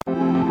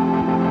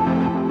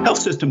Health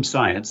system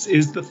science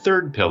is the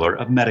third pillar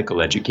of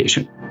medical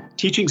education,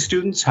 teaching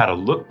students how to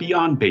look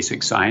beyond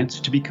basic science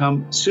to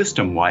become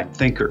system-wide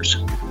thinkers.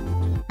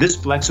 This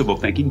flexible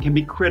thinking can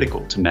be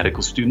critical to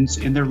medical students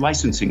in their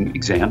licensing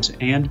exams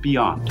and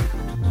beyond.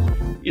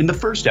 In the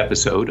first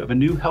episode of a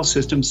new health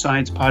system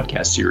science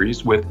podcast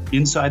series with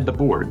Inside the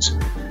Boards,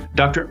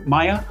 Dr.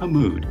 Maya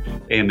Hammoud,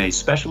 AMA's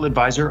Special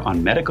Advisor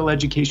on Medical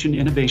Education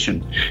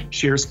Innovation,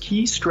 shares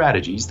key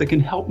strategies that can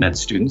help med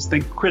students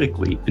think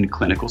critically in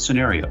clinical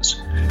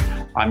scenarios.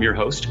 I'm your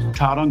host,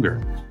 Todd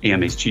Unger,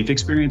 AMA's Chief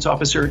Experience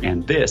Officer,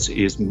 and this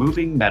is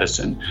Moving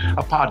Medicine,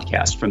 a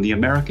podcast from the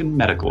American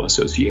Medical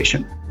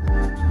Association.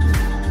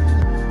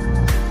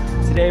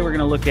 Today we're going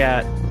to look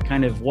at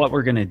kind of what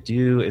we're going to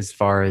do as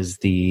far as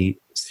the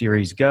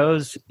series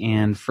goes.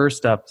 And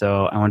first up,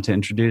 though, I want to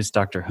introduce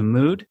Dr.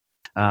 Hammoud.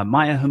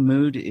 Maya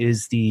Hammoud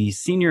is the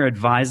Senior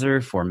Advisor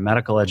for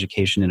Medical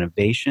Education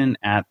Innovation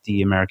at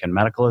the American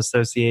Medical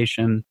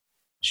Association.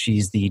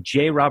 She's the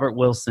J. Robert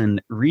Wilson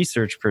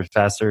Research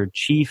Professor,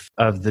 Chief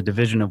of the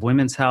Division of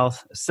Women's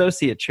Health,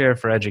 Associate Chair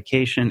for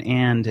Education,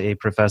 and a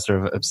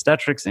Professor of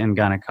Obstetrics and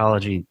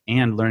Gynecology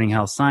and Learning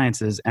Health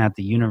Sciences at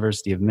the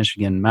University of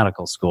Michigan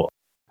Medical School.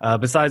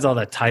 Besides all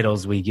the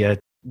titles we get,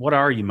 what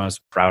are you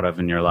most proud of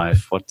in your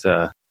life?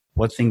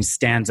 What thing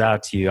stands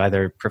out to you,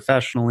 either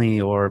professionally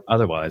or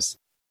otherwise?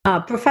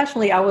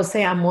 Professionally, I would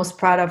say I'm most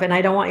proud of, and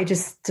I don't want you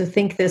just to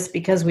think this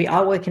because we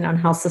are working on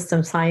health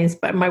system science,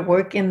 but my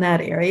work in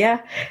that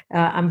area,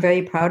 I'm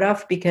very proud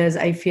of because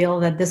I feel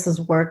that this is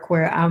work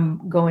where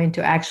I'm going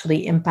to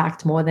actually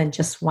impact more than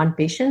just one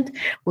patient.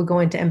 We're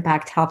going to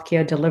impact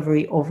healthcare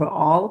delivery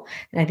overall.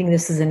 And I think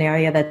this is an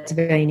area that's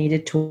very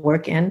needed to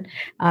work in.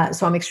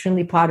 So I'm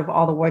extremely proud of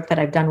all the work that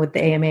I've done with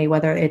the AMA,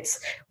 whether it's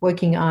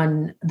working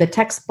on the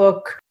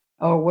textbook,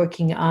 or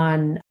working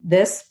on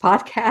this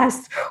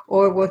podcast,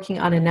 or working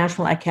on a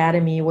national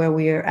academy where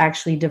we are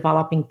actually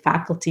developing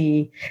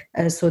faculty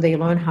so they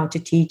learn how to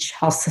teach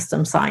health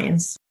system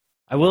science.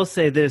 I will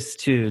say this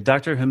too.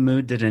 Dr.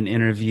 Hammoud did an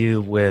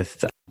interview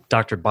with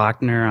Dr.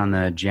 Bachner on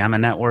the JAMA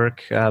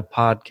Network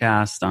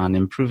podcast on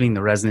improving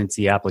the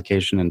residency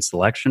application and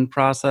selection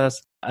process.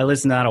 I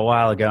listened to that a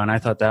while ago, and I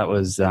thought that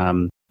was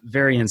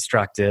very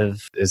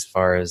instructive as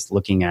far as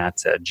looking at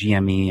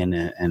GME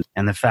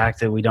and the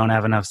fact that we don't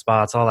have enough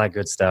spots, all that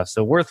good stuff.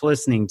 So worth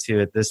listening to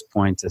at this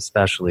point,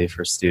 especially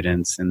for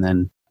students. And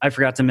then I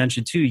forgot to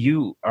mention too,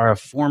 you are a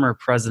former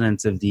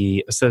president of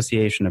the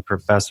Association of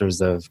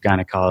Professors of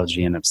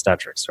Gynecology and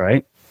Obstetrics,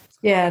 right?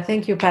 Yeah,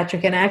 thank you,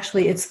 Patrick. And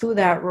actually, it's through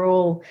that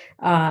role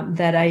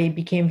that I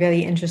became very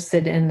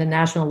interested in the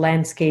national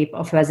landscape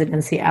of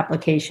residency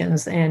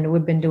applications. And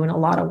we've been doing a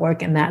lot of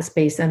work in that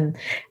space. And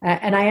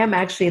I am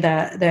actually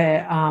the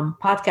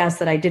podcast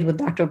that I did with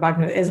Dr.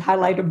 Bachner is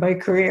highlighted my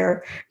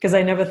career because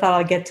I never thought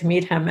I'd get to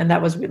meet him. And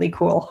that was really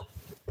cool.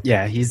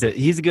 Yeah, he's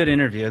a good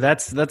interview.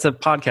 That's a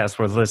podcast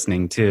worth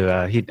listening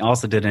to. He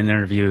also did an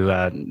interview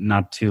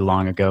not too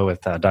long ago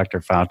with Dr.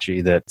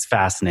 Fauci that's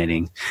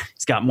fascinating.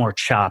 He's got more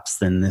chops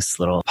than this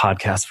little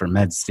podcast for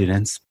med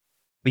students.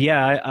 But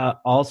yeah,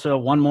 also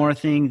one more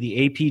thing,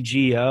 the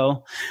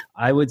APGO,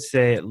 I would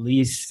say at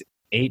least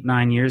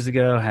 8-9 years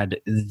ago had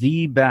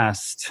the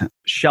best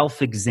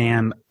shelf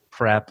exam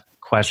prep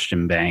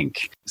question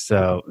bank.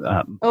 So,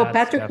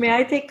 Patrick, may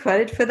I take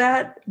credit for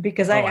that?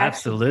 Because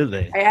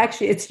absolutely.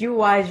 It's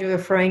UWise you're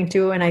referring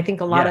to, and I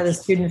think a lot of the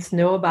students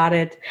know about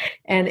it.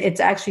 And it's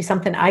actually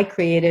something I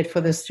created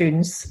for the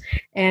students,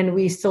 and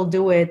we still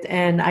do it.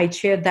 And I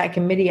chaired that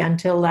committee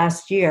until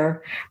last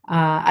year.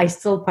 I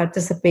still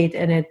participate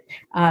in it,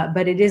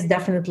 but it is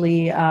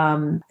definitely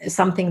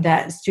something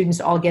that students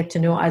all get to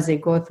know as they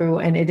go through.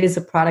 And it is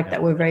a product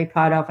that we're very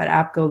proud of at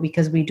APGO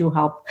because we do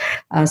help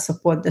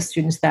support the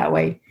students that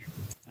way.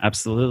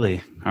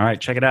 Absolutely. All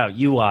right, check it out,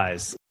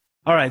 UWise.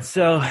 All right,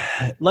 so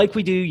like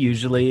we do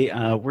usually,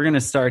 we're going to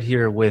start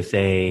here with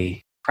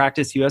a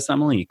Practice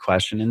USMLE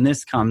question, and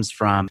this comes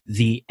from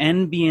the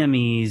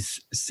NBME's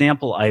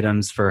sample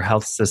items for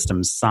health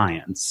system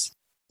science.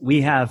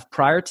 We have,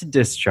 prior to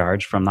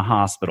discharge from the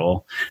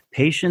hospital,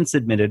 patients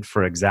admitted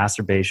for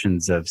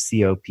exacerbations of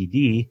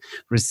COPD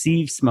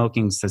receive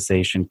smoking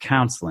cessation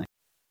counseling.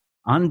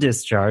 On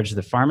discharge,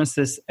 the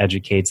pharmacist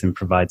educates and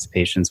provides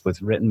patients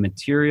with written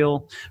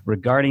material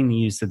regarding the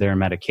use of their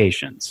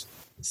medications.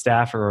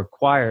 Staff are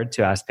required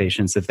to ask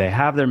patients if they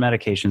have their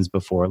medications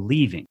before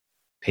leaving.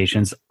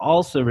 Patients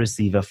also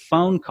receive a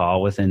phone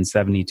call within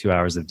 72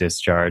 hours of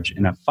discharge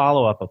and a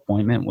follow-up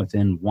appointment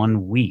within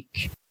 1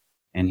 week.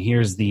 And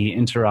here's the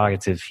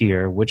interrogative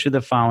here. Which of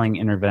the following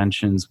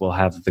interventions will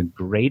have the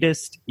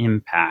greatest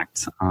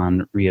impact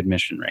on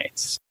readmission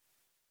rates?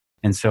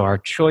 And so our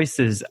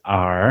choices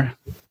are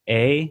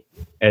A,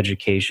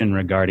 education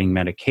regarding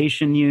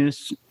medication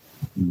use,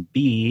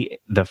 B,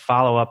 the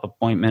follow-up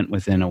appointment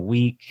within a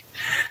week,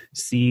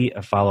 C,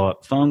 a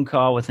follow-up phone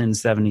call within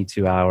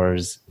 72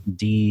 hours,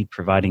 D,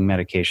 providing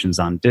medications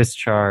on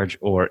discharge,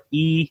 or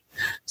E,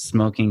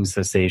 smoking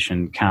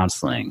cessation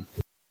counseling.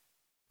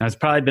 Now, it's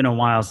probably been a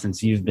while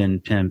since you've been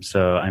PIMP,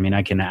 so I mean,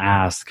 I can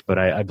ask, but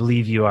I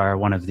believe you are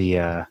one of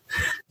the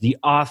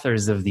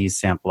authors of these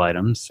sample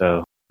items.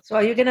 So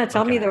are you going to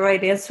tell me the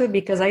right answer?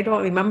 Because I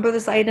don't remember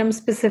this item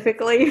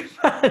specifically.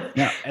 Let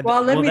me see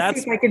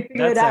if I can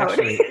figure it out.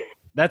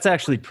 That's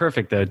actually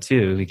perfect, though,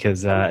 too,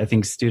 because I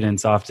think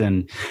students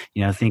often,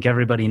 think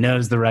everybody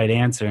knows the right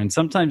answer. And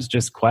sometimes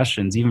just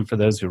questions, even for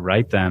those who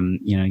write them,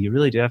 you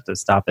really do have to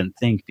stop and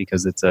think,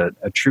 because it's a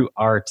true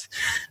art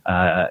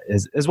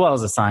as well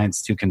as a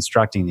science to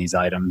constructing these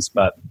items.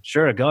 But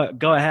sure,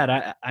 go ahead.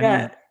 I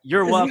mean,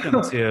 you're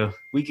welcome to.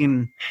 We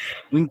can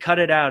cut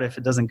it out if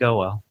it doesn't go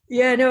well.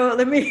 Yeah, no,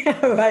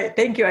 right.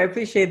 Thank you. I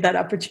appreciate that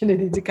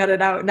opportunity to cut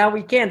it out. Now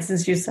we can,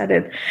 since you said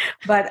it.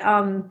 But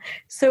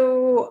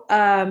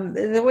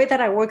the way that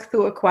I work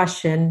through a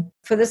question,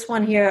 for this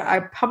one here,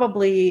 I'm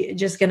probably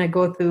just going to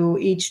go through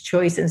each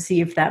choice and see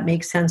if that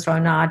makes sense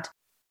or not.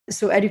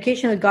 So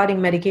education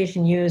regarding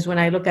medication use, when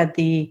I look at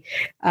the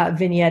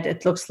vignette,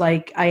 it looks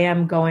like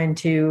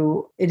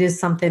it is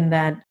something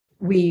that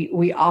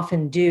we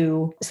often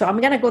do. So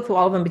I'm going to go through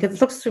all of them, because it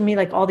looks to me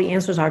like all the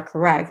answers are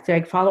correct.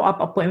 Like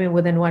follow-up appointment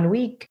within 1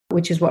 week,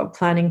 which is what we're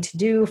planning to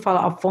do.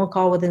 Follow-up phone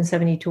call within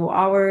 72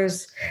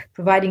 hours,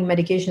 providing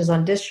medications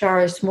on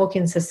discharge,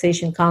 smoking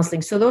cessation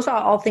counseling. So those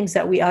are all things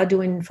that we are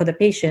doing for the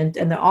patient,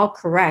 and they're all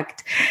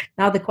correct.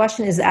 Now the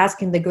question is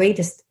asking the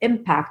greatest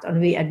impact on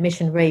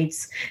readmission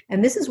rates.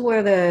 And this is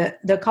where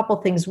the couple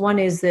things. One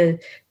is the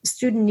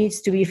student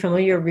needs to be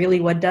familiar really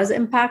what does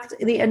impact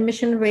the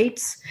admission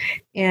rates,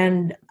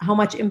 and how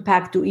much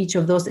impact do each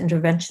of those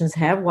interventions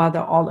have, while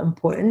they're all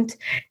important.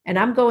 And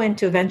I'm going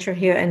to venture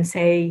here and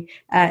say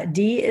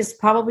D is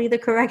probably the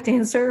correct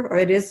answer,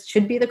 or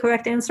should be the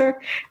correct answer,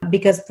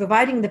 because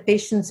providing the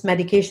patient's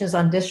medications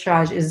on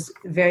discharge is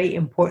very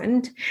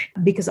important,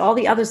 because all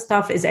the other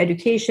stuff is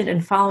education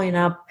and following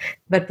up,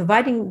 but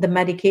providing the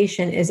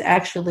medication is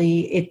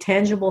actually a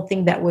tangible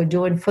thing that we're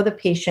doing for the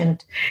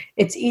patient.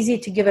 It's easy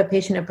to give a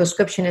patient a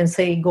prescription and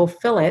say, go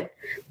fill it,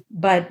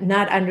 but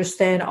not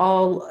understand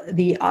all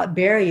the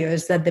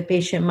barriers that the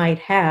patient might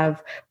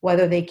have,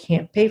 whether they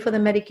can't pay for the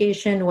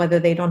medication, whether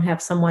they don't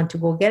have someone to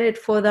go get it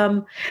for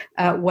them,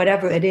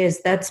 whatever it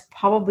is. That's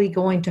probably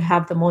going to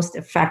have the most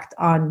effect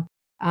on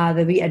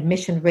the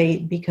readmission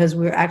rate, because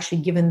we're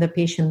actually giving the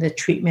patient the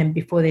treatment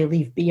before they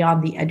leave,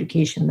 beyond the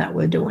education that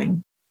we're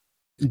doing.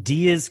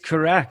 D is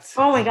correct.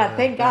 Oh my God,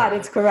 thank God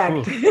it's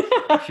correct.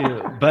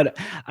 But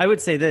I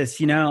would say this,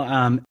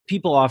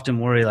 people often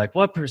worry, like,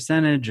 what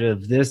percentage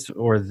of this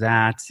or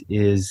that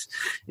is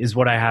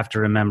what I have to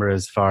remember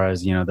as far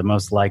as, the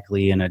most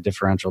likely in a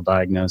differential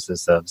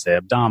diagnosis of, say,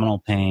 abdominal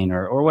pain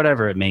or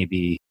whatever it may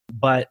be.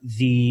 But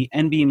the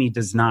NBME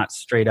does not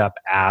straight up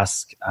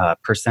ask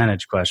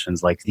percentage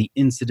questions like the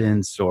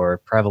incidence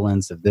or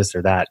prevalence of this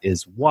or that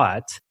is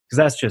what, because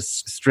that's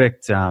just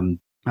strict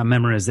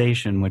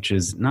memorization, which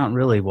is not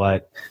really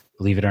what,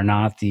 believe it or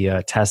not,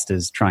 the test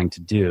is trying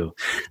to do.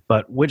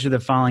 But which of the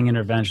following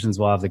interventions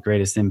will have the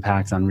greatest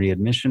impact on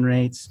readmission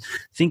rates?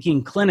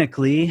 Thinking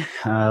clinically,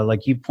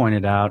 like you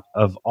pointed out,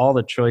 of all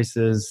the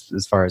choices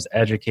as far as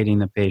educating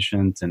the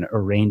patient and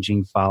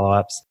arranging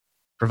follow-ups,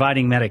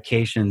 providing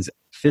medications,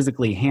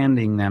 physically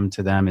handing them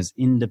to them is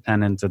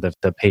independent of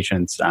the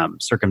patient's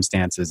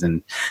circumstances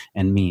and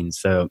means.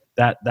 So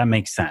that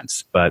makes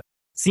sense, but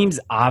seems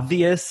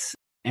obvious.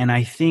 And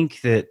I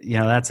think that,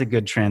 that's a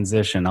good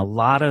transition. A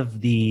lot of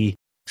the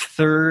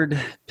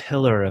third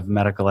pillar of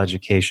medical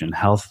education,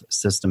 health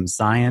system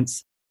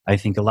science, I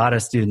think a lot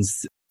of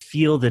students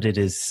feel that it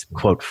is,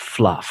 quote,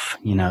 fluff,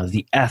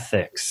 the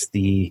ethics,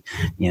 the,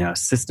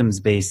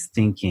 systems-based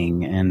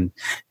thinking. And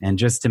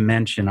just to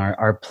mention,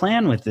 our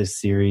plan with this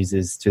series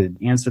is to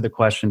answer the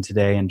question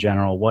today in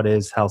general, what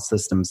is health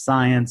system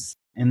science?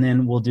 And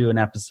then we'll do an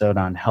episode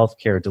on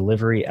healthcare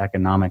delivery,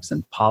 economics,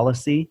 and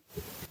policy.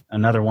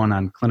 Another one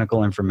on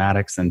clinical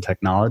informatics and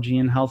technology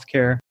in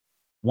healthcare,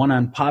 one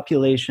on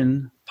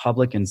population,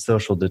 public and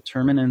social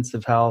determinants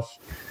of health,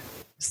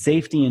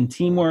 safety and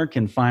teamwork,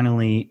 and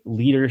finally,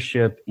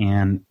 leadership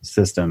and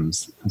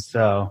systems.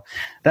 So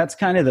that's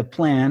kind of the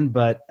plan,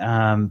 but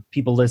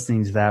people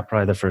listening to that,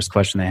 probably the first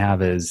question they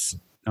have is,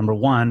 number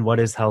one, what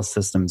is health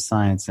system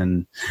science?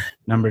 And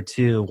number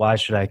two, why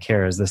should I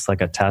care? Is this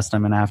like a test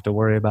I'm going to have to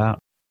worry about?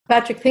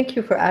 Patrick, thank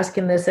you for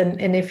asking this.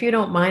 And if you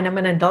don't mind, I'm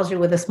going to indulge you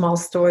with a small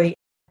story.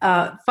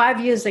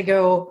 5 years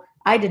ago,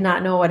 I did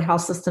not know what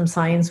health system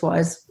science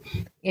was.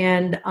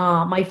 And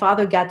my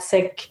father got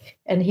sick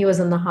and he was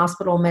in the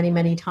hospital many,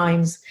 many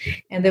times.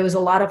 And there was a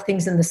lot of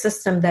things in the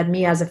system that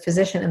me as a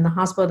physician in the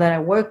hospital that I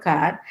work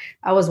at,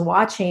 I was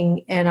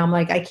watching and I'm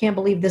like, I can't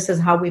believe this is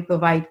how we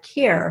provide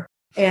care.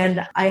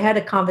 And I had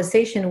a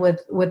conversation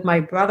with my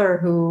brother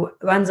who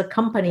runs a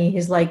company.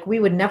 He's like, we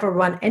would never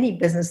run any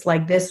business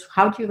like this.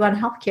 How do you run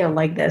healthcare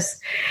like this?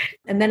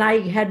 And then I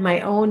had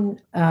my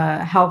own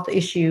health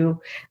issue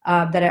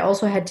that I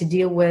also had to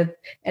deal with.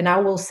 And I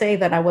will say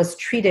that I was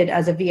treated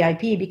as a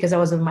VIP because I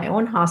was in my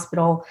own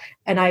hospital.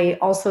 And I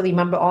also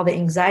remember all the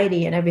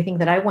anxiety and everything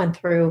that I went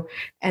through.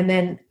 And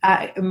then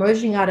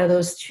emerging out of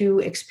those two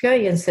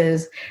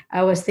experiences,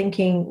 I was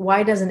thinking,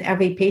 why doesn't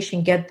every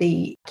patient get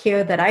the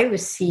care that I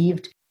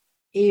received?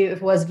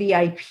 It was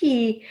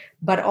VIP,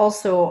 but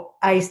also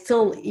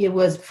it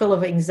was full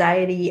of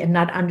anxiety and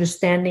not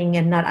understanding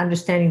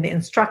the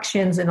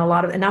instructions and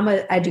and I'm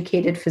an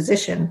educated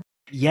physician.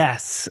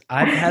 Yes,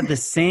 I've had the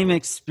same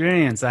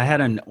experience. I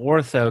had an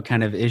ortho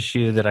kind of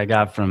issue that I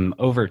got from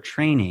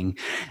overtraining.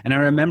 And I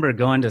remember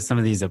going to some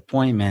of these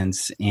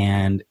appointments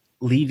and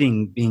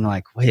leaving being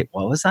like, wait,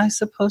 what was I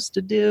supposed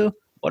to do?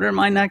 What are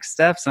my next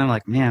steps? And I'm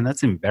like, man,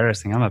 that's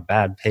embarrassing. I'm a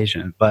bad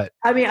patient. But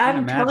I mean,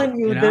 I'm telling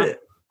you that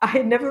I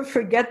never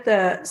forget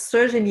the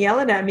surgeon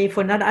yelling at me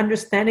for not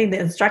understanding the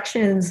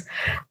instructions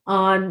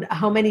on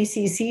how many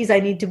cc's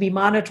I need to be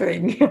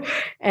monitoring.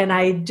 And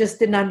I just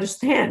didn't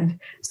understand.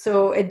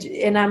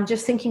 And I'm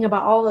just thinking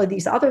about all of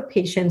these other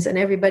patients and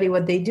everybody,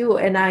 what they do.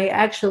 And I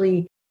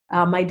actually,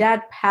 my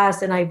dad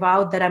passed and I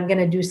vowed that I'm going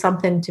to do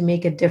something to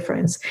make a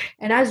difference.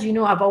 And as you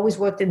know, I've always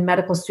worked in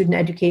medical student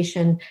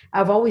education.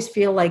 I've always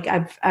feel like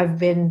I've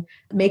been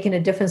making a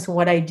difference in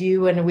what I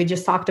do. And we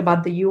just talked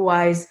about the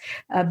UIs,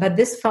 but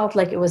this felt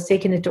like it was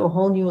taking it to a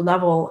whole new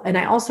level. And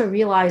I also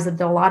realized that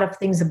there are a lot of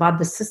things about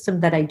the system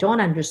that I don't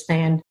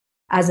understand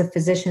as a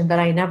physician that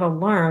I never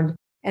learned.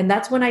 And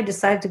that's when I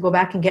decided to go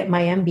back and get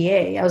my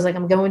MBA. I was like,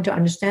 I'm going to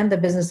understand the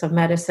business of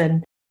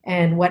medicine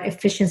and what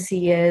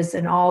efficiency is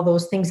and all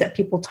those things that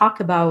people talk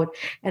about.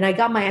 And I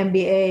got my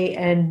MBA,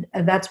 and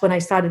that's when I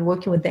started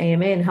working with the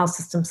AMA in health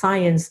system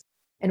science.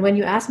 And when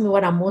you ask me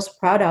what I'm most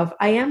proud of,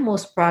 I am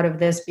most proud of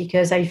this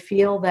because I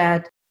feel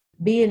that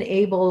being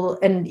able,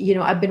 and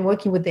I've been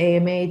working with the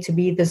AMA to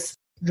be this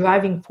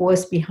driving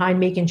force behind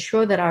making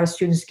sure that our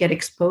students get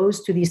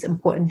exposed to these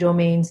important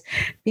domains.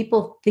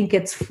 People think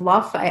it's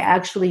fluff.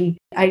 I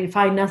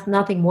find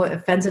nothing more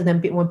offensive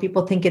than when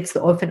people think it's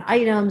the orphan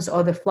items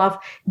or the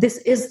fluff. This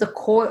is the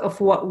core of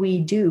what we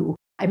do.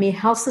 I mean,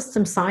 health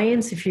system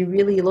science, if you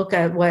really look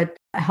at what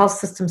health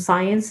system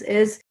science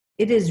is,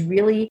 it is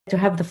really to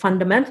have the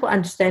fundamental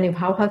understanding of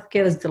how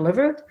healthcare is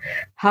delivered,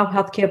 how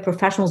healthcare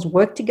professionals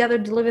work together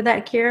to deliver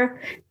that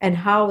care, and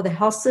how the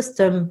health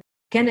system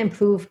can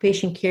improve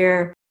patient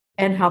care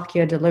and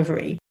healthcare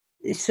delivery.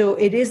 So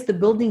it is the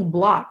building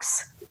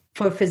blocks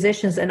for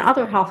physicians and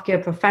other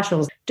healthcare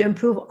professionals to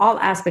improve all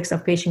aspects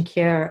of patient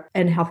care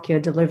and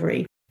healthcare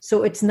delivery.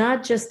 So it's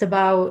not just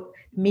about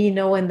me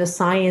knowing the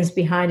science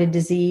behind a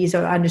disease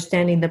or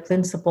understanding the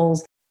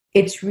principles.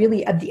 It's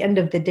really, at the end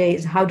of the day,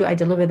 is how do I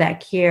deliver that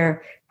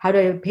care? How do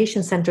I have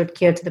patient-centered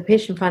care to the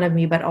patient in front of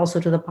me, but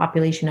also to the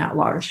population at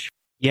large?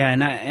 Yeah,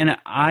 and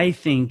I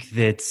think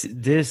that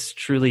this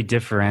truly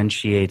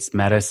differentiates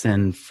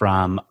medicine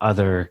from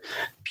other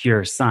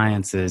pure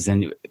sciences.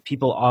 And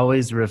people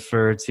always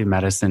refer to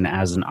medicine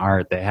as an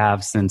art. They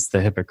have since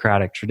the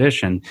Hippocratic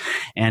tradition.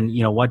 And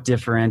what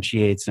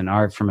differentiates an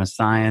art from a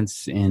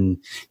science in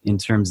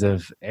terms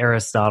of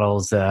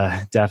Aristotle's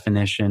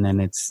definition,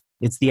 and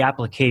it's the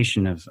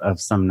application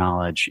of some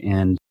knowledge.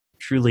 And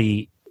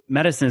truly,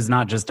 medicine is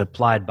not just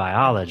applied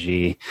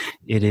biology.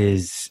 It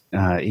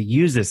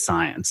uses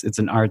science. It's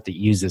an art that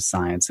uses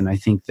science. And I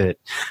think that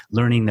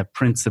learning the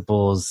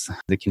principles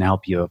that can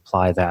help you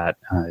apply that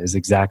is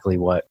exactly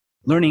what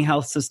learning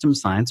health system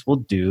science will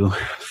do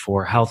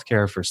for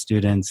healthcare, for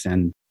students.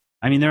 And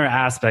I mean, there are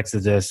aspects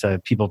of this.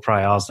 People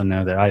probably also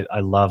know that I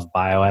love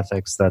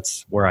bioethics.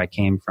 That's where I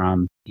came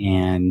from.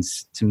 And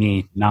to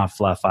me, not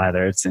fluff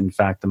either. It's in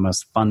fact the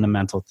most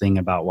fundamental thing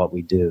about what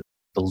we do.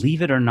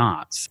 Believe it or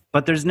not.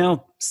 But there's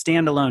no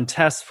standalone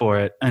test for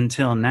it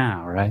until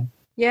now, right?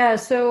 Yeah,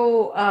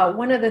 so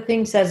one of the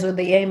things as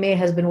the AMA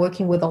has been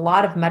working with a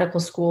lot of medical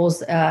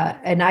schools,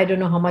 and I don't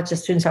know how much the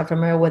students are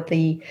familiar with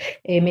the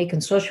AMA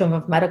Consortium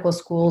of Medical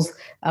Schools,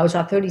 which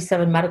are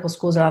 37 medical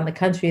schools around the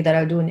country that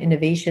are doing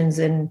innovations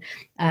in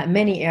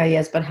many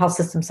areas, but health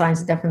system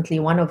science is definitely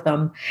one of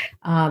them.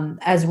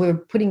 As we're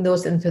putting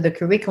those into the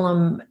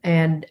curriculum,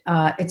 and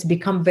it's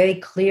become very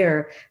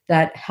clear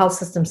that health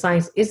system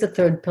science is the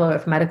third pillar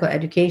of medical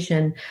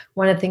education.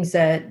 One of the things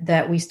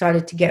that we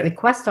started to get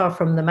requests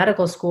from the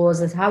medical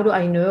schools is, how do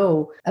I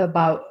know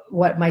about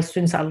what my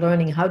students are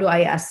learning? How do I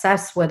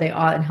assess where they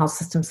are in health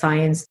system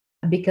science?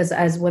 Because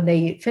when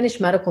they finish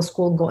medical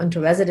school and go into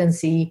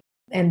residency,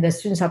 and the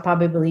students are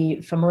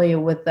probably familiar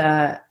with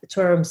the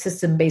term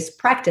system-based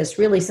practice.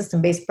 Really,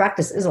 system-based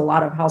practice is a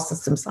lot of health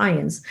system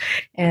science,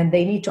 and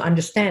they need to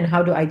understand,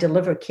 how do I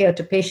deliver care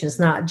to patients,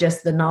 not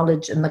just the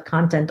knowledge and the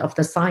content of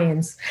the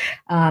science.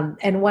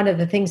 And one of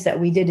the things that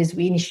we did is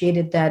we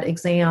initiated that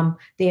exam.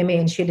 The AMA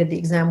initiated the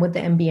exam with the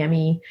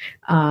MBME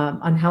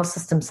on health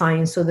system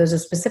science. So there's a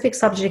specific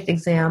subject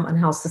exam on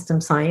health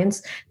system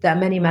science that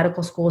many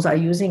medical schools are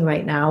using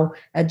right now.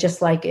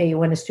 Just like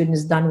when a student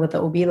is done with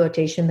the OB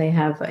rotation, they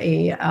have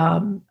a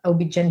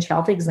OB-GYN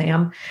Health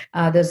exam.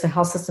 There's a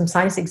health system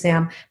science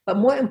exam. But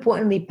more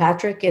importantly,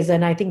 Patrick,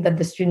 and I think that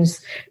the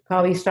students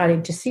probably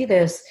starting to see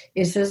this,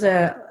 is there's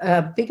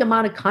a big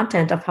amount of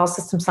content of health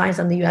system science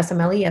on the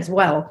USMLE as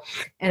well.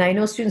 And I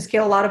know students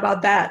care a lot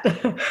about that.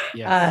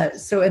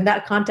 Yes. And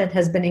that content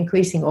has been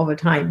increasing over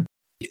time.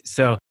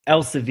 So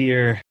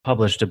Elsevier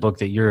published a book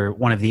that you're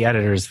one of the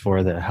editors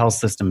for. The Health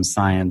System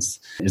Science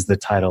is the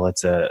title.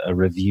 It's a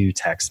review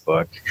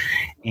textbook.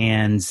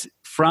 And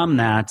from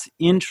that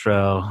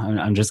intro,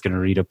 I'm just going to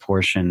read a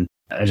portion.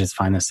 I just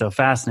find this so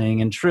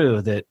fascinating and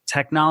true that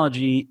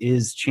technology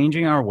is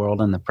changing our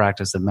world and the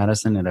practice of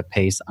medicine at a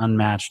pace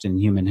unmatched in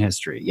human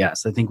history.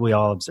 Yes, I think we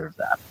all observe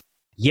that.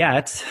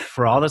 Yet,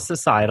 for all the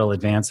societal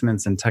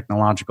advancements and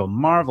technological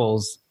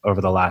marvels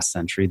over the last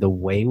century, the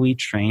way we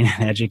train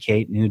and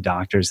educate new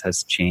doctors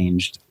has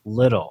changed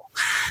little.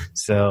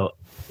 So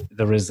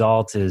the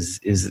result is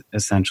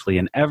essentially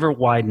an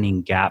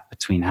ever-widening gap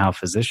between how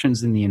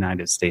physicians in the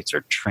United States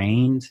are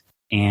trained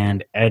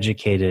and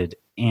educated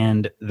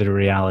and the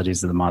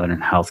realities of the modern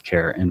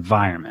healthcare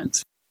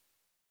environment.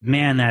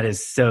 Man, that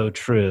is so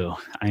true.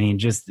 I mean,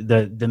 just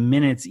the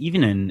minutes,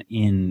 even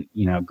in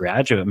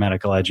graduate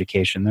medical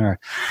education,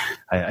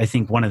 I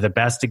think one of the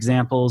best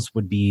examples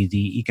would be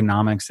the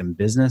economics and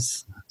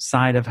business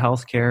side of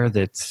healthcare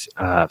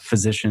that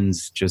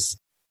physicians just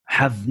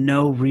have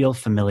no real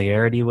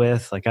familiarity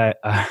with. Like I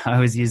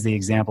always use the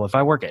example, if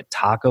I work at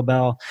Taco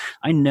Bell,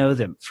 I know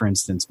that, for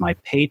instance, my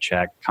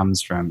paycheck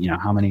comes from,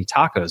 how many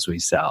tacos we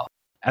sell.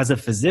 As a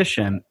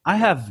physician, I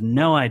have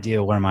no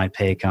idea where my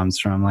pay comes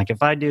from. Like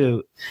if I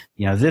do,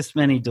 this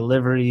many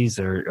deliveries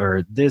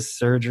or this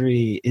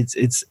surgery,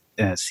 it's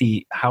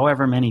see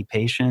however many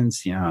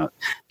patients,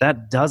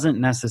 that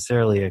doesn't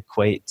necessarily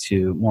equate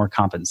to more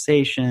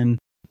compensation.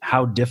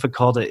 How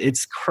difficult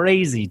it's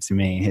crazy to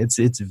me.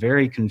 It's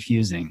very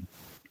confusing.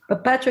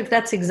 But Patrick,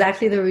 that's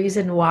exactly the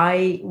reason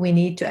why we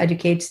need to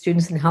educate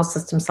students in health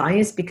system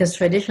science, because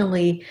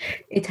traditionally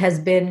it has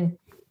been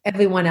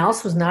everyone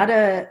else who's not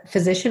a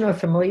physician or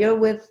familiar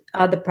with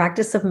the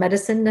practice of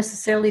medicine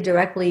necessarily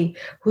directly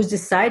who's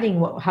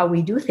deciding how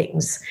we do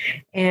things.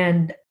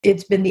 And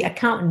it's been the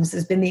accountants,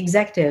 it's been the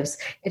executives.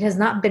 It has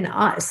not been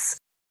us.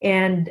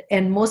 And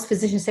most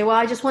physicians say, well,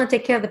 I just want to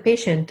take care of the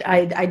patient.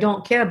 I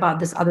don't care about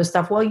this other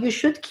stuff. Well, you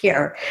should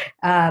care.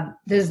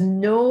 There's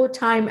no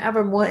time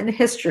ever more in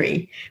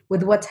history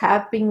with what's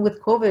happening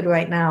with COVID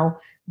right now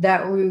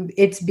that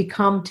it's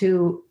become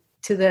to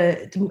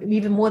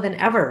even more than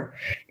ever,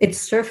 it's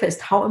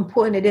surfaced how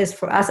important it is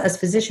for us as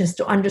physicians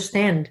to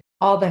understand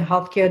all the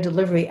healthcare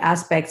delivery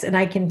aspects. And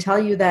I can tell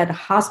you that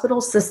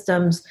hospital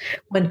systems,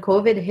 when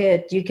COVID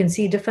hit, you can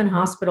see different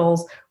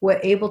hospitals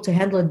were able to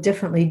handle it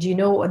differently. Do you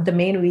know what the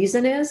main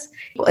reason is?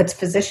 Well, it's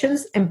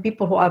physicians and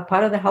people who are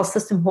part of the health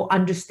system who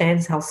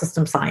understands health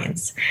system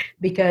science.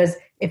 Because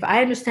if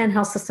I understand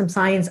health system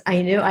science, I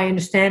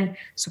understand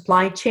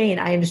supply chain.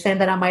 I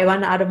understand that I might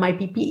run out of my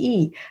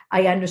PPE.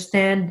 I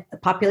understand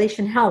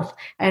population health.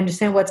 I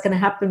understand what's going to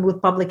happen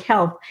with public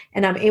health.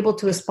 And I'm able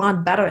to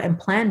respond better and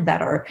plan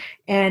better.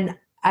 And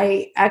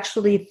I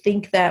actually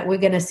think that we're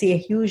going to see a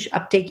huge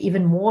uptake,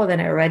 even more than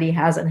it already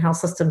has in health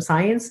system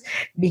science,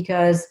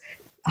 because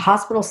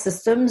hospital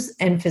systems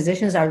and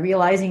physicians are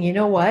realizing, you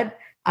know what?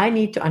 I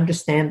need to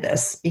understand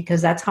this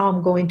because that's how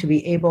I'm going to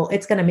be able,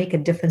 it's going to make a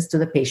difference to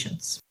the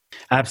patients.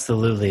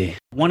 Absolutely.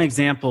 One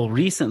example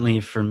recently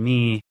for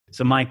me,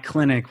 so my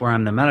clinic where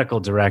I'm the medical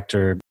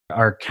director,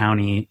 our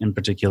county in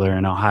particular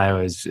in Ohio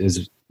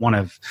is one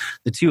of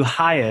the two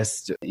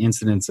highest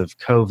incidents of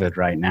COVID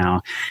right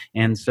now.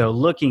 And so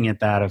looking at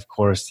that, of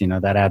course,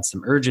 that adds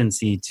some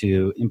urgency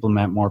to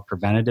implement more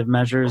preventative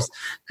measures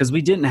because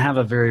we didn't have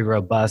a very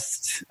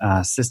robust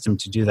system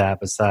to do that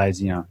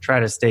besides, try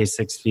to stay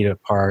 6 feet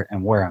apart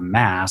and wear a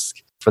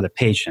mask for the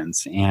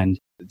patients. And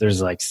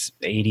there's like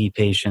 80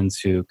 patients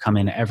who come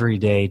in every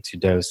day to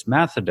dose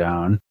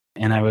methadone.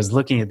 And I was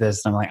looking at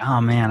this and I'm like,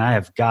 oh man, I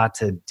have got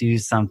to do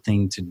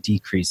something to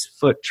decrease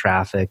foot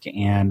traffic.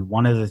 And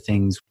one of the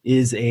things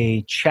is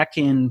a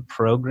check-in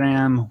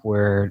program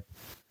where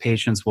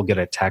patients will get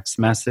a text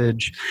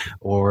message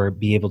or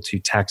be able to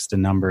text a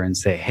number and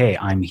say, hey,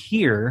 I'm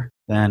here,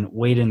 then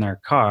wait in their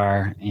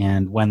car.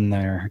 And when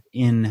they're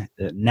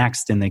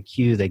next in the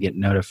queue, they get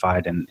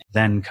notified and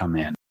then come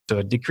in. So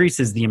it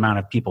decreases the amount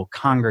of people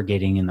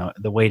congregating in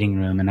the waiting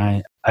room. And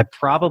I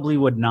probably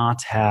would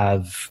not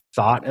have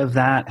thought of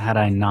that had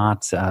I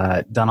not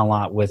done a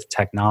lot with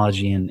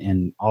technology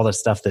and all the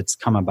stuff that's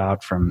come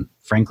about from,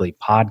 frankly,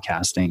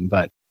 podcasting.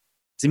 But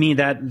to me,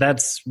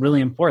 that's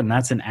really important.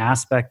 That's an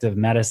aspect of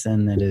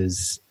medicine that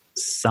is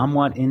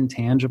somewhat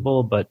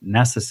intangible but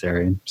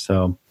necessary.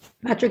 So,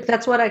 Patrick,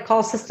 that's what I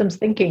call systems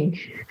thinking.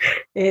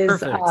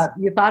 Is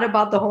you thought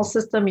about the whole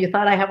system. You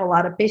thought I have a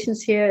lot of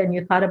patients here, and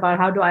you thought about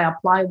how do I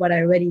apply what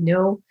I already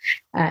know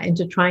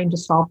into trying to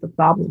solve the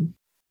problem.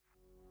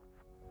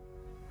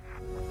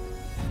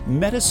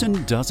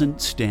 Medicine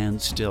doesn't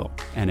stand still,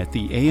 and at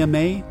the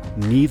AMA,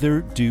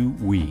 neither do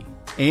we.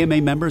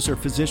 AMA members are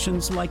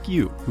physicians like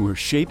you who are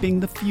shaping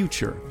the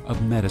future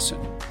of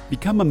medicine.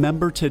 Become a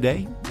member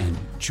today and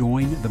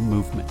join the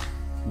movement.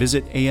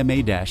 Visit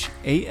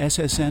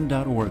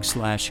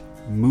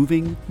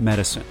ama-assn.org/moving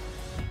medicine.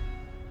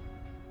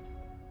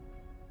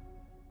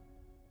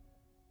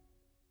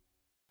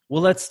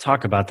 Well, let's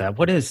talk about that.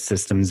 What is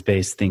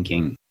systems-based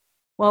thinking?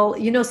 Well,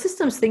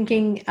 systems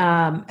thinking,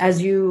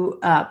 as you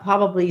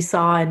probably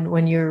saw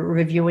when you're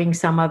reviewing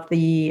some of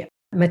the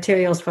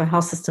materials for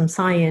health system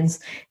science,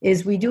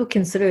 is we do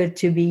consider it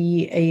to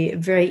be a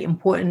very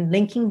important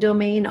linking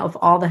domain of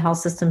all the health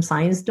system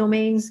science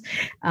domains.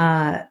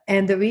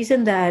 And the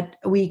reason that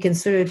we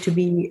consider it to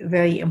be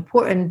very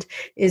important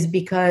is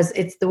because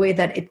it's the way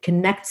that it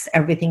connects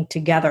everything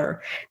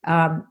together.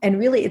 And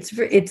really,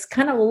 it's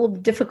kind of a little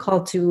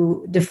difficult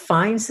to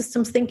define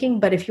systems thinking,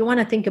 but if you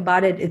want to think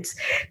about it, it's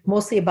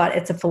mostly about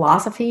it's a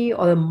philosophy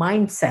or a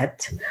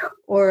mindset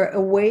or a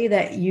way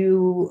that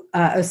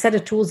a set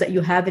of tools that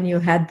you have in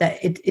your head that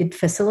it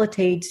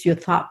facilitates your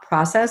thought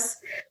process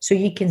so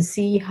you can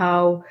see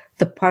how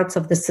the parts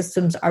of the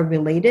systems are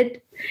related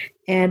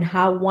and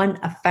how one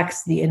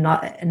affects the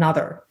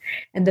another.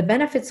 And the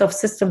benefits of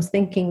systems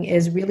thinking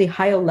is really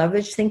higher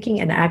leverage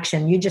thinking and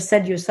action. You just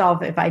said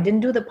yourself, if I didn't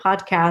do the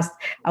podcast,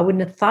 I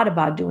wouldn't have thought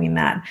about doing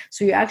that.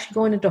 So you're actually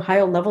going into a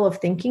higher level of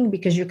thinking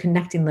because you're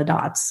connecting the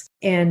dots.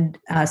 And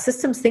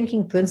systems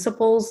thinking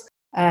principles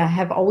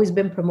have always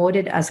been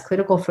promoted as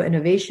critical for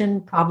innovation,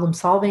 problem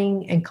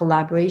solving, and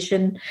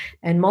collaboration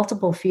in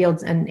multiple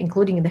fields, and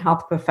including in the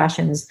health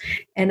professions.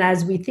 And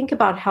as we think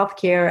about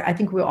healthcare, I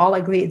think we all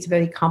agree it's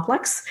very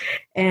complex,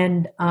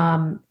 and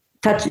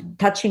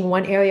touching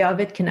one area of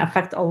it can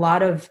affect a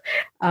lot of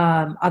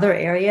other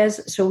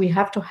areas. So we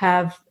have to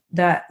have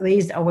that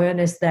raised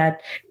awareness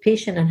that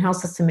patient and health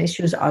system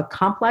issues are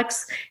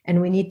complex, and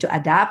we need to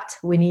adapt,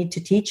 we need to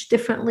teach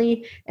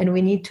differently, and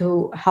we need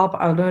to help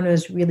our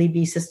learners really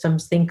be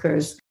systems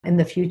thinkers in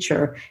the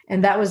future.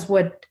 And that was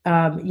what,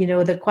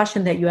 the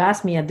question that you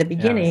asked me at the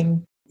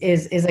beginning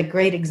is a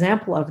great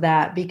example of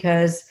that,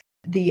 because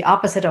the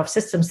opposite of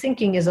systems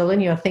thinking is a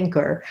linear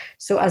thinker.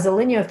 So as a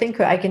linear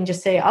thinker, I can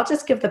just say, I'll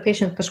just give the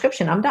patient a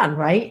prescription, I'm done,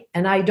 right?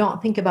 And I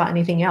don't think about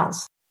anything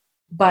else.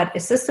 But a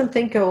system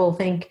thinker will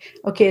think,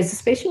 okay, is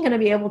this patient going to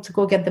be able to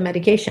go get the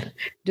medication?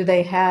 Do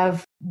they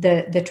have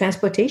the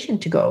transportation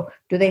to go?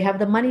 Do they have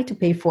the money to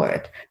pay for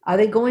it? Are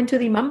they going to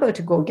remember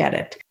to go get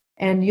it?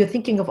 And you're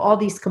thinking of all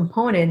these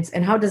components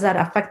and how does that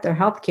affect their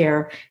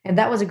healthcare? And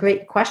that was a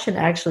great question,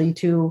 actually,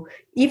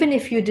 even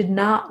if you did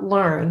not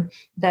learn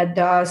that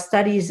there are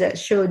studies that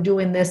show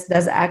doing this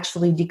does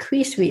actually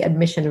decrease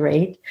readmission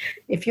rate.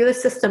 If you're a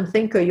system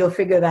thinker, you'll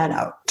figure that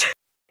out.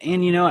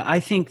 And,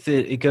 I think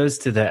that it goes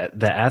to the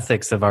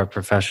ethics of our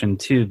profession,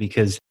 too,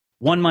 because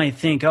one might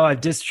think, I've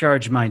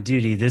discharged my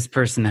duty. This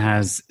person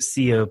has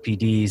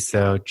COPD,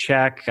 so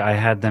check. I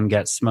had them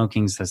get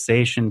smoking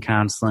cessation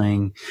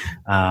counseling,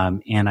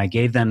 and I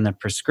gave them the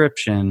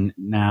prescription.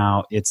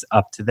 Now it's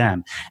up to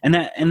them. And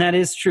that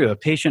is true. A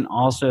patient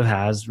also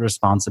has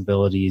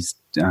responsibilities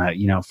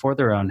for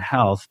their own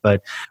health,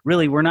 but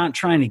really we're not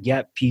trying to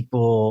get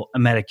people a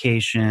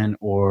medication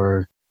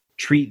or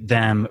treat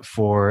them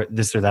for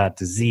this or that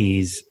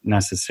disease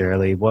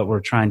necessarily. What we're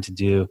trying to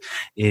do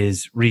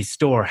is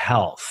restore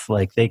health.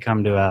 Like they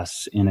come to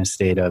us in a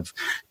state of,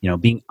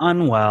 being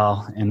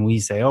unwell, and we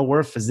say,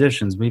 we're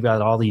physicians. We've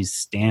got all these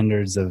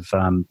standards of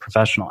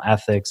professional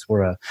ethics.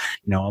 We're a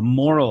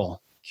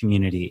moral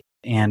community,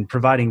 and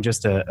providing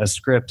just a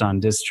script on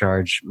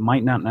discharge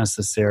might not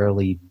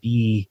necessarily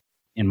be,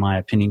 in my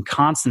opinion,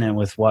 consonant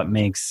with what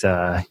makes,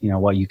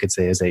 what you could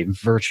say is a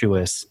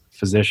virtuous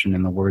physician,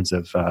 in the words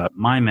of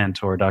my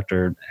mentor,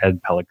 Dr.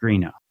 Ed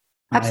Pellegrino.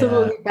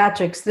 Absolutely,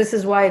 Patrick. This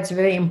is why it's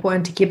very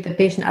important to keep the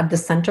patient at the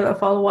center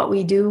of all what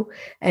we do,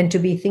 and to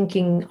be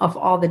thinking of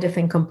all the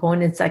different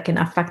components that can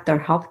affect their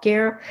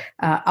healthcare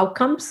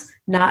outcomes,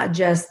 not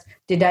just,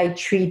 did I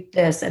treat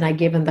this and I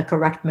gave them the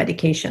correct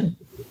medication?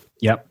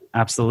 Yep,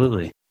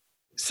 absolutely.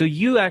 So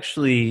you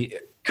actually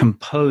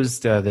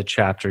composed the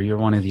chapter. You're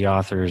one of the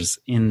authors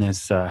in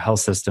this health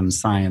system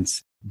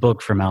science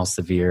book from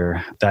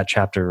Elsevier, that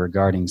chapter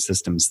regarding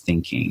systems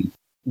thinking.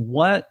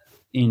 What,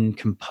 in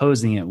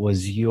composing it,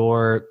 was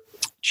your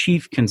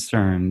chief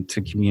concern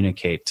to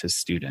communicate to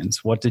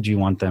students? What did you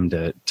want them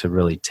to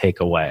really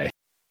take away?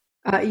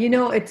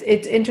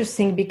 It's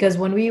interesting because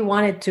when we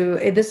wanted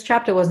to, this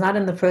chapter was not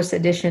in the first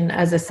edition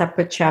as a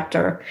separate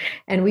chapter,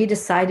 and we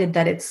decided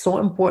that it's so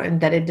important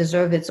that it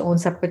deserved its own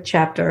separate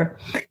chapter.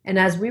 And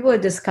as we were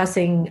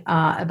discussing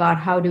about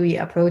how do we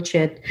approach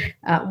it,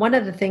 one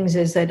of the things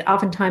is that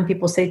oftentimes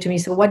people say to me,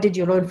 "So, what did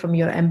you learn from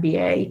your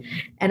MBA?"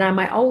 And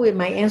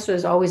my answer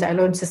is always, "I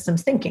learned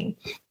systems thinking."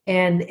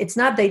 And it's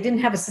not they didn't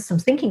have a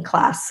systems thinking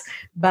class,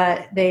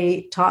 but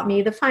they taught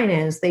me the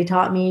finance, they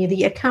taught me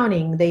the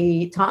accounting,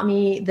 they taught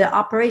me the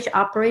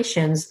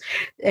operations,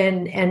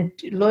 and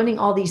learning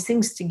all these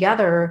things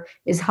together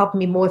is helping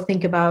me more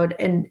think about.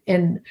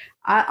 And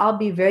I'll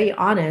be very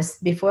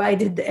honest. Before I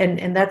did,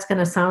 and that's going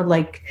to sound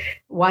like,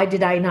 why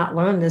did I not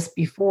learn this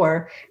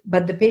before?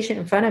 But the patient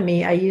in front of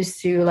me, I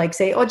used to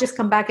say, "Oh, just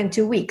come back in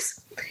 2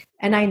 weeks,"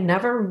 and I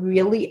never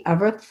really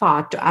ever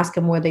thought to ask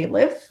them where they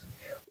live.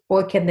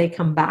 Or can they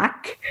come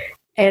back?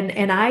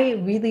 And I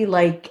really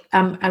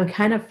I'm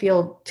kind of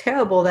feel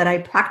terrible that I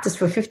practiced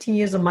for 15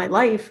 years of my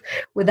life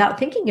without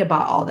thinking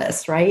about all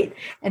this, right?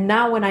 And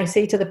now when I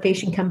say to the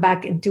patient, "Come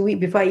back in 2 weeks,"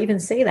 before I even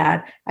say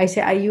that, I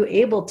say, "Are you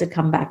able to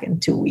come back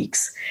in 2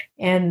 weeks?"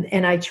 And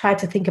I try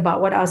to think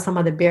about what are some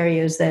of the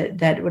barriers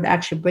that would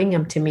actually bring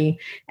them to me.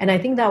 And I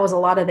think that was a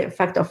lot of the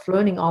effect of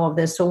learning all of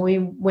this. So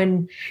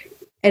when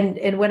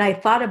I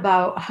thought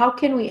about how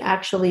can we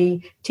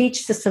actually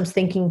teach systems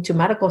thinking to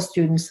medical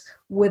students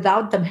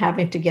without them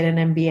having to get an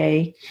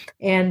MBA,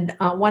 and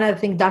one of the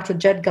things, Dr.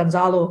 Jed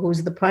Gonzalo,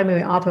 who's the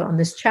primary author on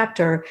this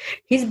chapter,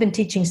 he's been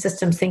teaching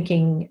systems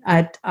thinking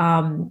at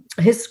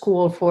his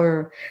school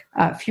for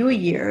a few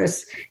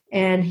years,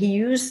 and he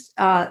used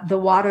the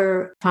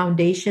Water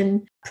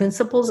Foundation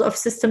principles of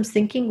systems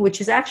thinking, which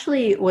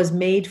was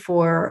made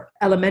for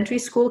elementary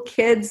school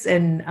kids,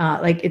 and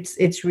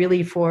it's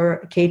really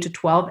for K to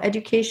 12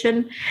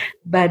 education.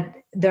 But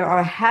there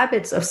are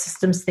habits of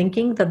systems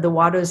thinking that the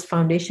Waters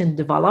Foundation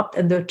developed,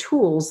 and they're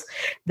tools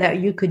that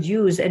you could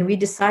use. And we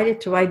decided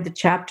to write the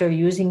chapter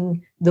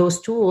using those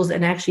tools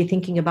and actually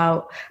thinking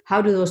about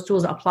how do those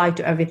tools apply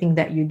to everything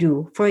that you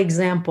do. For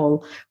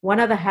example, one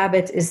of the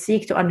habits is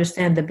seek to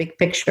understand the big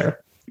picture.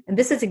 And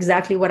this is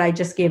exactly what I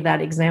just gave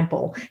that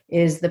example,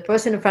 is the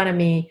person in front of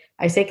me,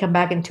 I say, "Come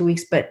back in 2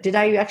 weeks," but did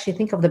I actually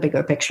think of the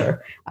bigger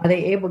picture? Are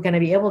they going to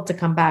be able to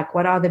come back?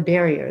 What are the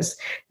barriers?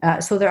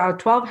 So there are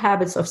 12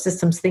 habits of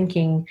systems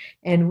thinking,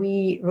 and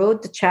we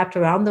wrote the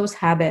chapter around those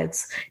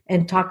habits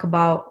and talk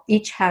about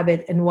each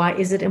habit and why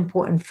is it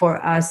important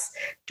for us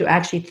to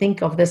actually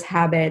think of this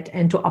habit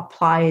and to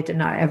apply it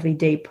in our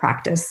everyday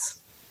practice.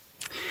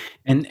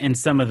 And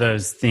some of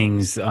those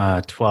things,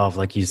 12,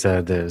 like you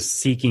said, the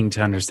seeking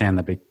to understand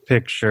the big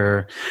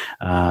picture,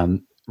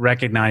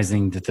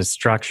 recognizing that the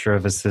structure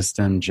of a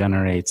system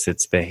generates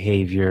its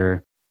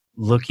behavior,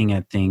 looking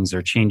at things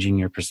or changing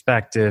your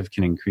perspective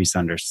can increase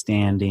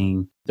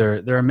understanding.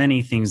 There are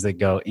many things that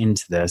go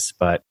into this,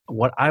 but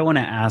what I want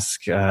to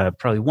ask,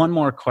 probably one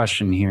more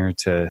question here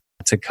to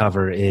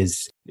cover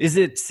is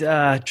it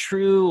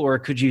true, or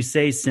could you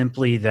say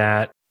simply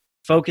that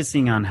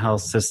focusing on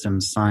health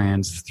systems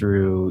science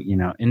through,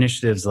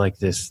 initiatives like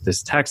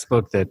this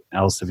textbook that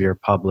Elsevier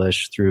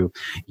published, through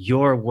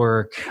your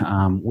work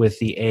with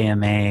the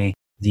AMA,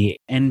 the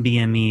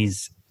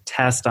NBME's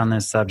test on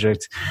this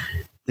subject,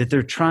 that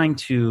they're trying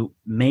to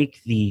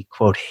make the,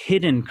 quote,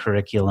 hidden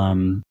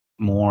curriculum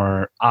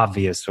more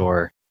obvious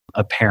or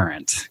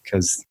apparent?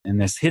 Because in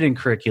this hidden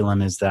curriculum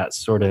is that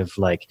sort of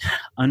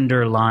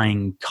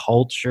underlying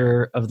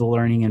culture of the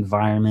learning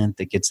environment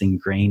that gets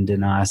ingrained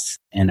in us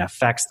and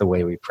affects the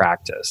way we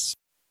practice.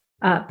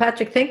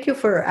 Patrick, thank you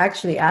for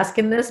actually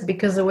asking this,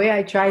 because the way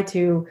I try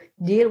to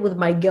deal with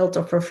my guilt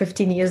of for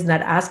 15 years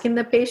not asking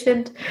the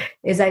patient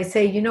is I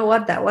say, you know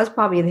what, that was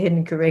probably the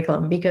hidden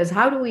curriculum. Because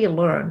how do we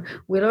learn?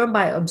 We learn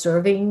by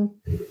observing.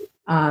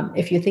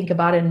 If you think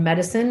about it in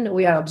medicine,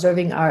 we are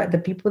observing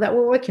the people that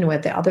we're working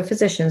with, the other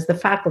physicians, the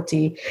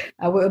faculty.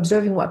 We're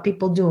observing what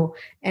people do.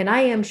 And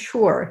I am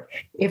sure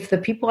if the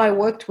people I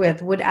worked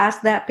with would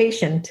ask that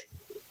patient,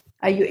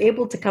 "Are you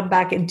able to come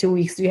back in 2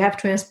 weeks? Do you have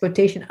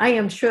transportation?" I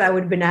am sure I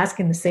would have been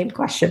asking the same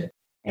question.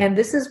 And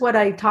this is what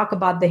I talk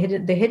about. The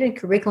hidden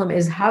curriculum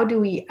is how do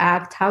we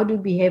act, how do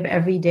we behave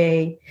every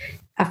day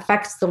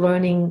affects the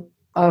learning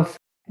of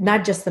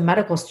not just the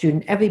medical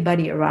student,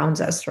 everybody around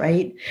us,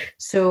 right?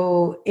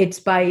 So it's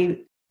by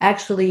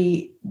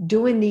actually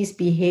doing these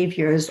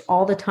behaviors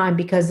all the time,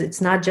 because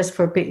it's not just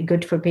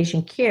good for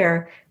patient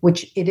care,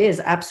 which it is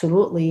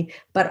absolutely,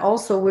 but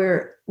also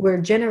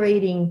we're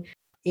generating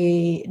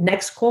a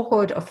next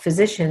cohort of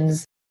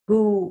physicians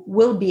who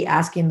will be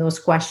asking those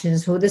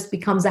questions, who this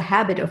becomes a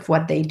habit of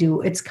what they do.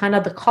 It's kind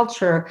of the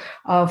culture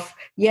of,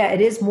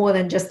 it is more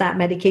than just that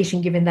medication,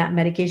 giving that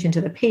medication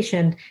to the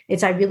patient.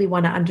 It's, I really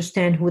want to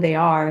understand who they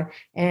are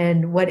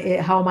and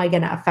how am I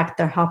going to affect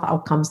their health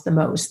outcomes the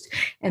most.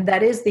 And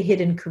that is the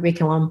hidden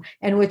curriculum.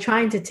 And we're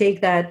trying to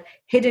take that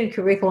hidden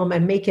curriculum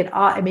and make it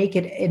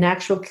an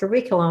actual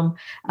curriculum.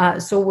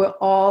 So we're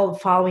all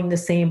following the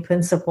same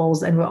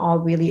principles and we're all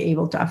really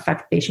able to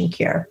affect patient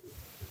care.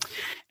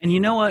 And you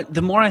know what?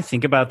 The more I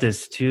think about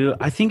this too,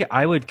 I think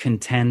I would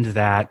contend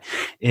that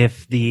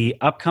if the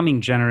upcoming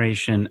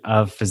generation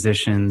of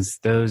physicians,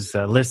 those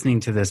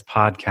listening to this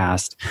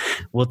podcast,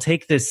 will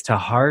take this to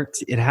heart,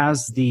 it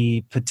has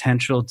the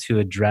potential to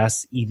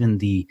address even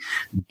the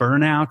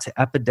burnout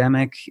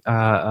epidemic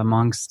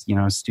amongst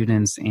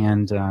students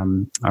and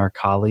our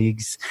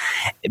colleagues,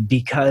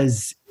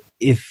 because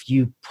if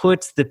you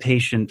put the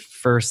patient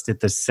first at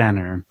the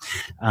center,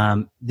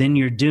 then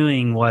you're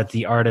doing what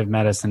the art of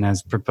medicine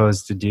has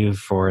proposed to do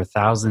for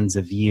thousands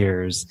of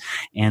years.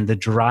 And the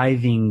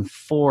driving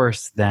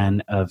force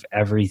then of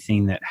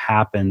everything that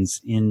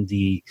happens in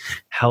the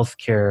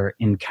healthcare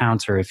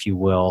encounter, if you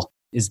will,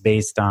 is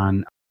based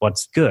on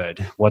what's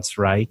good, what's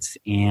right.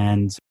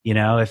 And,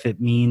 if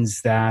it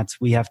means that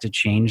we have to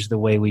change the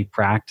way we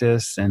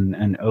practice and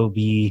an OB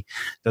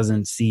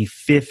doesn't see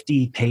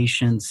 50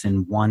 patients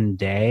in one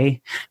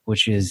day,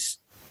 which is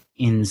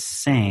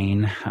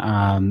insane.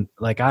 I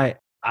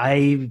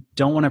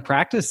don't want to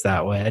practice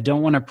that way. I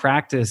don't want to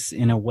practice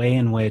in a way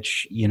in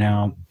which,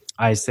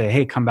 I say,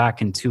 hey, come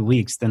back in 2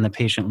 weeks. Then the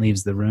patient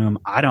leaves the room.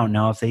 I don't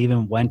know if they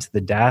even went to the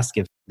desk,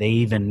 if they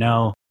even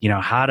know,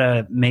 how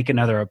to make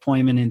another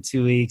appointment in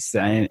 2 weeks.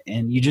 And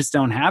you just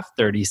don't have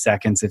 30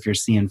 seconds if you're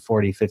seeing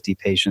 40, 50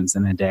 patients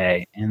in a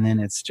day. And then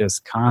it's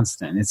just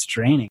constant. It's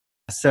draining.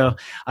 So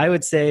I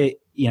would say,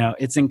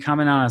 it's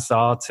incumbent on us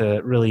all to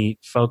really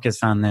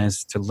focus on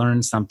this, to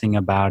learn something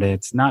about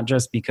it, not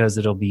just because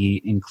it'll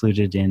be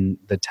included in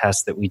the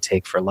test that we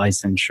take for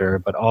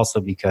licensure, but also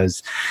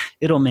because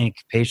it'll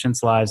make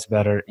patients' lives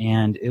better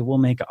and it will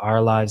make our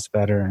lives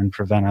better and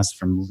prevent us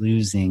from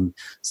losing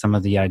some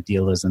of the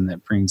idealism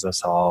that brings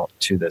us all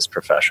to this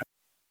profession.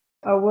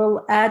 I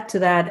will add to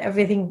that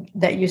everything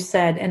that you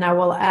said, and I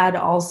will add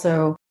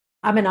also,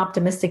 I'm an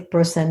optimistic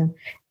person,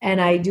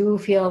 and I do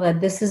feel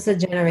that this is a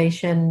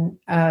generation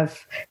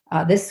of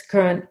this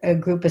current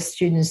group of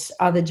students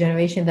are the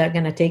generation that are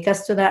going to take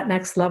us to that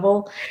next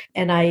level.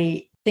 And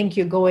I think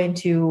you're going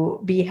to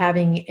be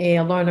having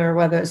a learner,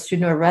 whether a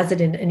student or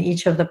resident, in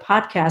each of the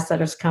podcasts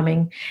that is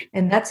coming.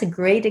 And that's a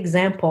great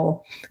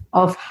example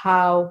of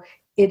how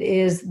it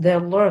is the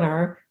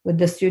learner with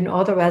the student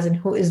or the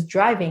resident who is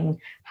driving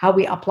how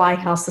we apply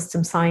health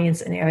system science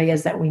in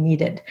areas that we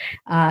needed.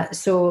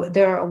 So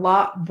they're a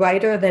lot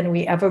brighter than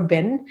we ever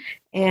been,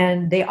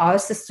 and they are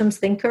systems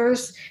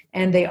thinkers,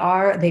 and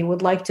they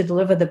would like to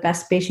deliver the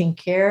best patient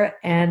care.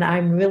 And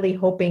I'm really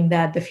hoping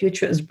that the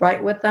future is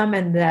bright with them,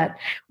 and that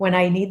when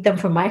I need them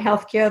for my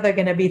healthcare, they're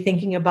going to be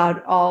thinking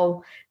about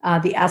all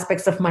the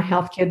aspects of my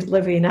healthcare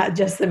delivery, not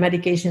just the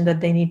medication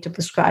that they need to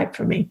prescribe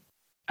for me.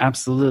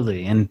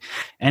 Absolutely. And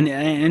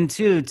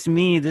to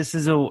me, this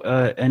is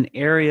an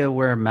area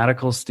where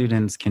medical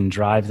students can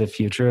drive the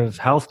future of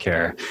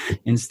healthcare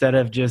instead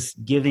of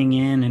just giving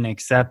in and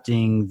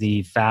accepting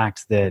the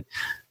fact that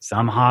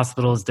some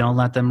hospitals don't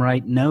let them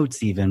write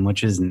notes even,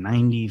 which is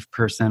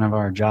 90% of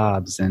our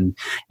jobs. And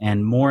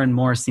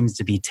more seems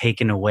to be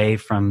taken away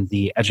from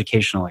the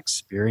educational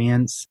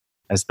experience,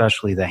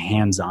 especially the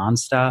hands-on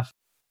stuff.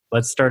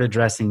 Let's start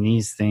addressing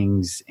these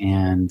things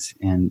and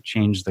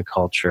change the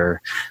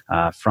culture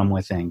from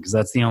within, because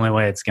that's the only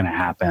way it's going to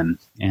happen.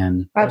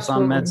 And that's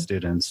on med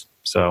students.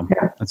 So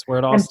that's where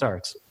it all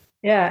starts.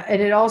 Yeah,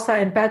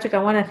 and Patrick,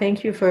 I want to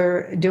thank you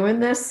for doing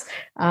this.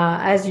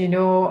 As you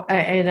know,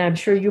 and I'm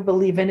sure you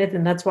believe in it,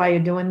 and that's why you're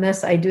doing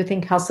this. I do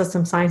think health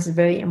system science is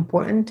very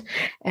important.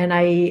 And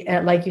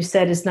like you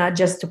said, it's not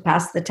just to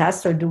pass the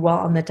test or do well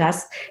on the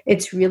test.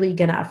 It's really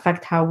going to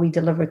affect how we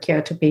deliver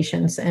care to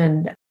patients.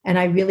 And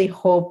I really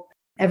hope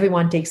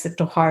everyone takes it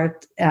to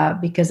heart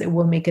because it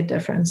will make a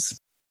difference.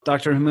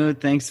 Dr.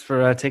 Hammoud, thanks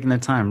for taking the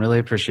time. Really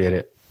appreciate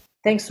it.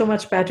 Thanks so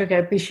much, Patrick. I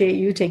appreciate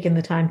you taking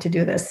the time to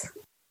do this.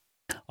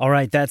 All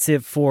right, that's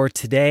it for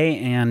today,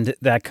 and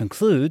that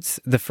concludes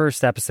the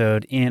first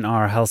episode in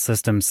our Health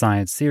System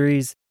Science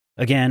series.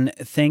 Again,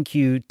 thank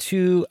you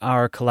to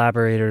our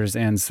collaborators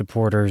and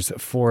supporters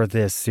for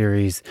this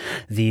series,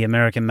 the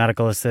American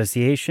Medical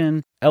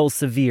Association,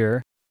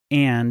 Elsevier,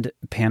 and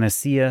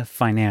Panacea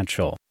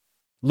Financial.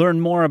 Learn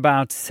more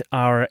about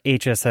our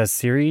HSS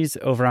series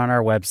over on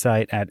our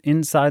website at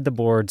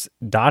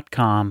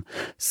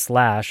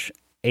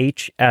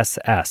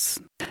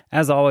insidetheboards.com/HSS.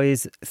 As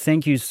always,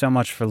 thank you so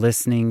much for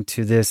listening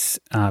to this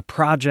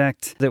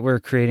project that we're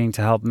creating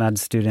to help med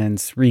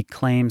students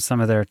reclaim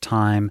some of their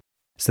time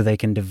so they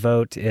can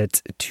devote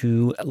it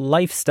to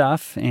life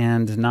stuff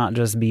and not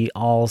just be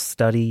all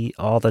study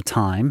all the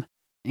time.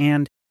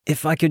 And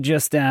if I could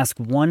just ask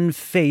one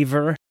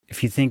favor,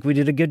 if you think we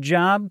did a good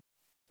job,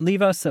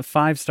 leave us a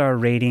 5-star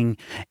rating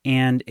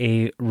and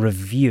a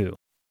review.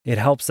 It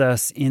helps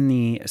us in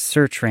the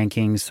search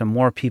rankings so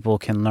more people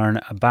can learn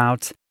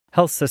about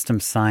health system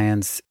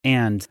science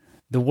and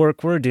the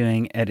work we're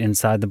doing at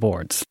Inside the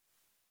Boards.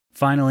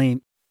 Finally,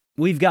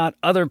 we've got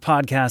other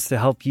podcasts to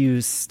help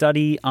you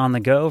study on the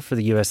go for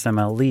the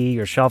USMLE,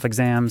 your shelf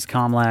exams,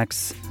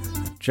 COMLEX,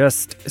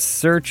 Just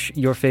search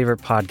your favorite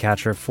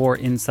podcatcher for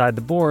Inside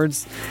the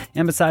Boards.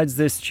 And besides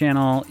this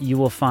channel, you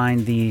will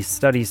find the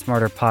Study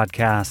Smarter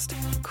podcast,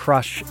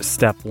 Crush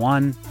Step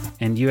 1,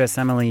 and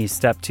USMLE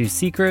Step 2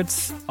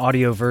 Secrets,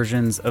 audio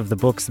versions of the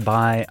books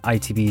by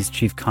ITB's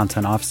Chief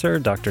Content Officer,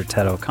 Dr.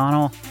 Ted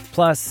O'Connell,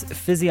 plus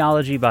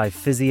Physiology by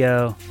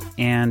Physio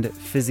and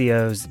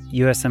Physio's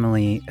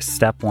USMLE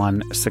Step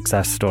 1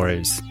 Success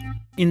Stories.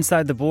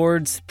 Inside the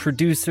Boards,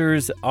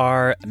 producers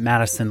are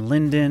Madison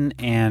Linden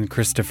and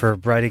Christopher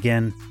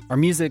Breitigan. Our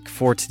music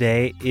for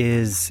today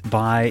is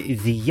by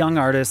the young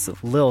artist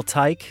Lil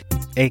Tyke,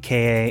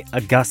 aka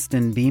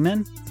Augustin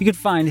Beeman. You can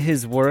find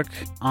his work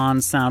on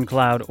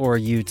SoundCloud or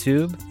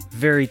YouTube.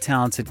 Very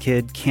talented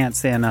kid, can't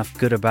say enough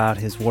good about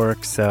his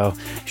work, so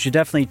you should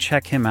definitely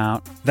check him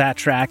out. That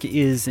track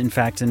is, in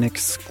fact, an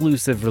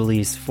exclusive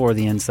release for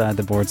the Inside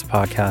the Boards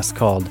podcast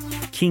called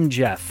King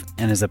Jeff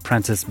and His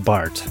Apprentice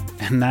Bart.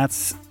 And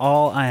that's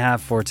all I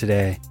have for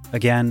today.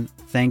 Again,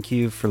 thank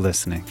you for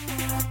listening.